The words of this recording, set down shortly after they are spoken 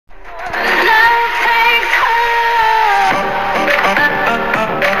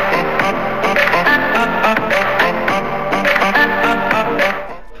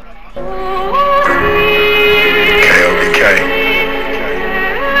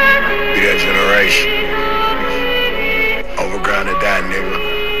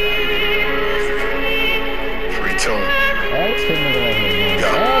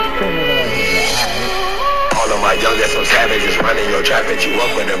young and some savages running your trap and you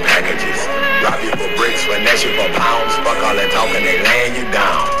up with them packages. Rob you for bricks, finesse you for pounds. Fuck all that talking, they laying you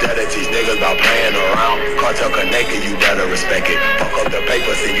down. Better teach niggas about playing around. Cartel connected, you better respect it. Fuck up the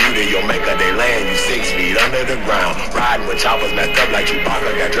paper, send you to your maker. They laying you 6 feet under the ground. Riding with choppers messed up like Chewbacca.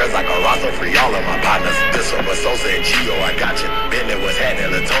 Got dressed like a roster, free all of my partners. This one was Sosa and Gio, I got you. Bennett was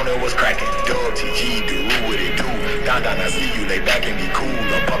happening, Latona was cracking. Dub TG, do what it do. Down, I see you, lay back and be cool.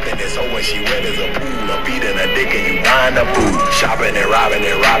 I'm bumping this hoe when she wet as a pool. I'm beating a dick and you buying the food. Shopping and robbing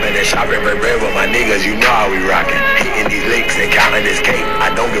and robbing and shopping for bread with my niggas, you know how we rockin'. Hitting these licks and counting this cake.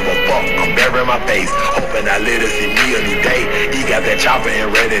 I don't give a fuck, I'm burying my face. Hoping I live to see me a new day. He got that chopper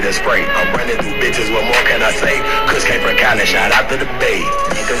and ready to spray. I'm running through bitches, what more can I say? Kush came from Cali, shout out to the Bay.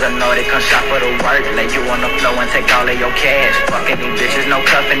 Niggas I know they come shop for the work. Lay you on the floor and take all of your cash. Fucking these bitches, no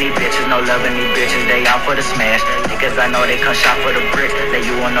cuffing these bitches, no loving these bitches, they out for the smash. Niggas I know they come shop for the bricks. Lay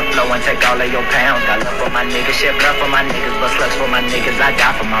you on the floor and take all of your pounds. Got love for my niggas, shit blood for my niggas, but slugs for my niggas, I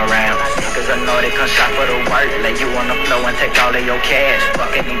die for my rounds. Niggas I know they come shop for the work. Lay you on the floor and take all of your cash.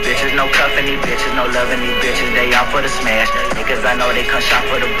 Fucking these bitches, no cuffing these bitches, no loving these bitches, they out for the smash. Niggas I know they come shop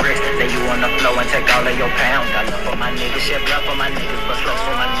for the bricks. Lay you on the floor and take all of your pounds. Got love for my niggas, shit blood for my niggas, but slugs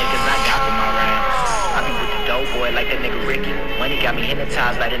for my niggas, I die for my rounds. I be with the dope boy like that nigga Ricky. Money got me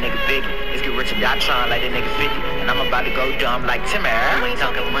hypnotized like that nigga Biggie. Let's get rich and die trying like that nigga 50. And I'm about to go dumb like Timmer. You ain't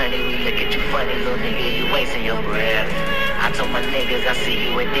talking money, we look at you funny, little nigga, you wasting your breath. I told my niggas I see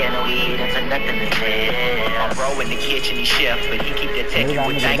you at dinner, we eat until nothing is left. I'm bro in the kitchen, he chef, but he keep that tech you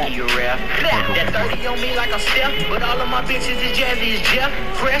with thank you, ref. That 30 on me like I'm Steph, but all of my bitches is Jazzy, is Jeff.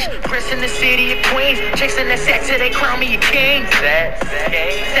 Fresh, Chris in the city of Queens, chasing that sack till they crown me a king.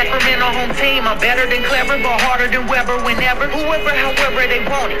 Sacramento home team, I'm better than clever, but harder than Weber whenever. Whoever, however they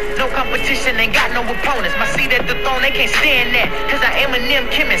want it. No competition, ain't got no opponents. My seat at the throne, they can't stand that. Cause I am Eminem,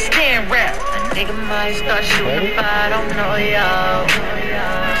 Kim and Stan rap. A nigga might start shooting a fight, I don't know y'all.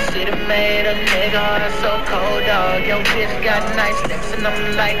 City made a nigga heart so cold, dog. Yo, bitch got nice lips and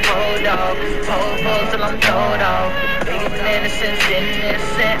I'm like, oh, dog. Pole till I'm told off. Big innocence,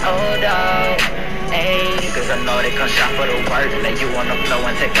 oh, dog. Ayy, cause I know they come shop for the work. Lay you on the floor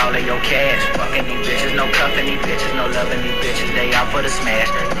and take all of your cash. Fucking these bitches, no cuffing these bitches, no loving these bitches, they out for the smash.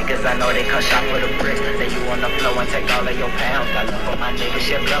 Niggas I know they come shop for the bricks. Lay you on the floor and take all of your pounds. Got love for my niggas,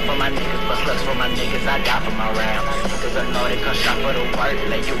 shit blood for my niggas, but slugs for my niggas, I die for my rounds. Niggas I know they come shop for the work.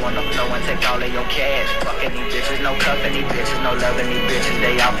 Lay you on the floor and take all of your cash. Fucking these bitches, no cuffing these bitches, no loving these bitches,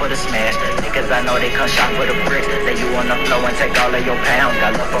 they out for the smash. Niggas I know they come shop for the bricks. Lay you on the floor and take all of your pounds.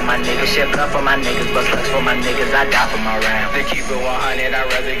 Got love for my niggas, shit blood for my niggas, but slugs for my niggas, I die for my round. To keep it 100, I'd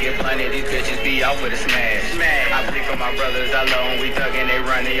rather get plenty. These bitches be out for the smash. I bleed for my brothers alone. We thuggin', they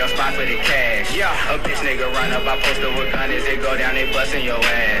running your spot for the cash. A bitch nigga run up, I post up with gun. As they go down, they bustin' your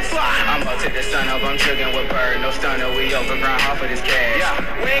ass. I'm up to the sun up, I'm chugging with bird. No stunner, we overground off of this cash.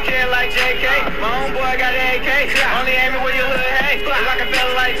 We ain't care like JK. My homeboy got an AK. Only aiming with your hood, hey. If I can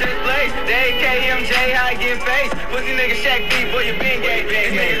feel like just blaze. The AK, MJ, how I get faced. Pussy nigga Shaq B, boy, you been gay.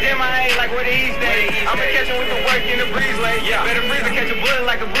 These niggas in my head like where the East stay. I'ma catch him with the work in the breeze late. Better breeze and catch a bullet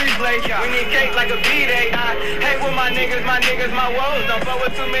like a breeze blade. We need cake like a B-day. I hang with my niggas, my woes. Don't fuck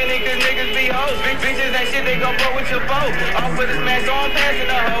with too many cause niggas be hoes. Big bitches ain't shit, they gon' fuck with your foes. Off with the smash, so I'm passing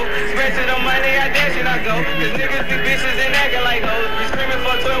the hoe. Spread to the money, I dash and I go. Cause niggas be bitches and acting like hoes. Be screaming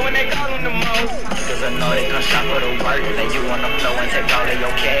for 12 when they call them the most. Niggas I know they come shop for the work. Lay you on the floor and take all of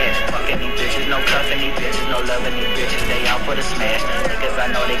your cash. Fucking these bitches, no cuffing these bitches, no loving these bitches, they out for the smash. Niggas I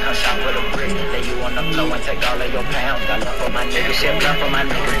know they come shop for the bricks. Lay you on the floor and take all of your pounds. Got love for my niggas, shit blood for my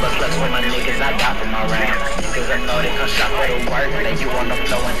niggas, but slugs for my niggas, I die for my rounds. Niggas I know they come shop for the work. Lay you on the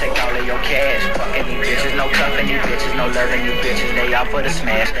floor and take all of your cash. Fucking these bitches, no cuffing these bitches, no loving these bitches, they out for the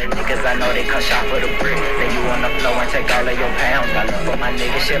smash. Niggas I know they come shop for the bricks. Lay you on the floor and take all of your pounds. Got love for my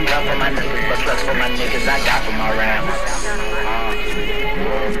niggas, shit blood for my niggas, but slugs for my niggas, I die for my rounds.